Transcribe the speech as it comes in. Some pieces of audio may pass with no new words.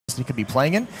he could be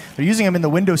playing in. They're using him in the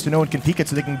windows so no one can peek it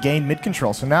so they can gain mid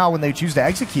control. So now when they choose to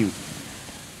execute,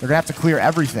 they're going to have to clear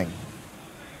everything.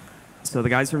 So the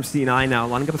guys from C9 now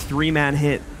lining up a 3-man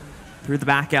hit through the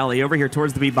back alley over here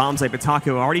towards the B bomb site. But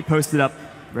Taco already posted up,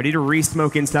 ready to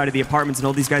re-smoke inside of the apartments and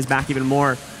hold these guys back even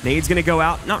more. Nade's going to go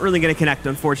out. Not really going to connect,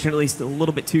 unfortunately. Still a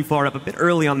little bit too far up, a bit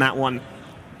early on that one.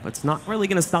 But it's not really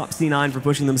going to stop C9 from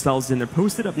pushing themselves in. They're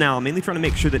posted up now, mainly trying to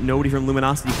make sure that nobody from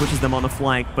Luminosity pushes them on the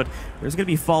flank. But there's going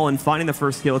to be Fallen finding the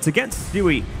first kill. It's against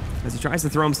Stewie as he tries to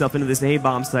throw himself into this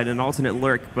A-bomb site in an alternate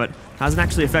lurk, but hasn't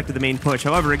actually affected the main push.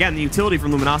 However, again, the utility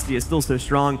from Luminosity is still so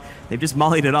strong. They've just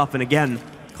mollied it up, and again,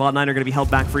 Cloud9 are going to be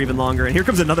held back for even longer. And here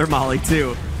comes another molly,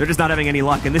 too. They're just not having any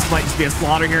luck, and this might just be a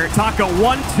slaughter here. Taco,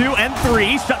 1, 2, and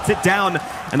 3, shuts it down.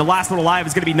 And the last one alive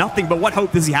is going to be nothing, but what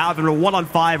hope does he have? In a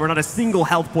 1-on-5, where not a single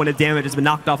health point of damage has been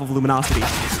knocked off of Luminosity.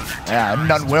 Yeah,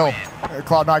 none will.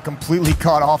 Cloud9 completely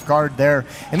caught off guard there.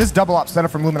 In this double op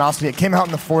setup from Luminosity, it came out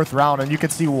in the 4th round, and you can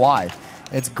see why.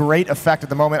 It's great effect at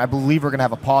the moment. I believe we're going to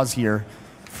have a pause here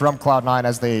from Cloud9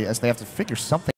 as they have to figure something